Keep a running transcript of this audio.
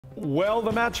Well,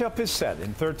 the matchup is set.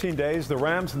 In 13 days, the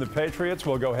Rams and the Patriots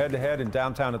will go head-to-head in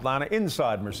downtown Atlanta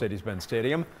inside Mercedes-Benz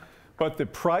Stadium. But the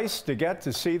price to get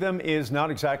to see them is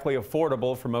not exactly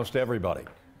affordable for most everybody.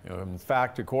 In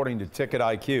fact, according to Ticket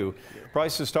IQ,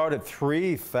 prices start at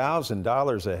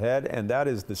 $3,000 a head, and that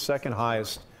is the second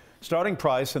highest starting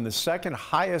price and the second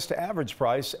highest average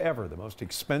price ever. The most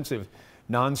expensive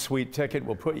non-suite ticket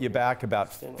will put you back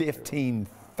about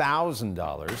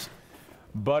 $15,000.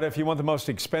 But if you want the most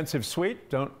expensive suite,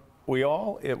 don't we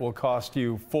all? It will cost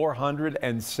you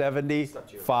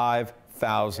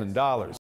 $475,000.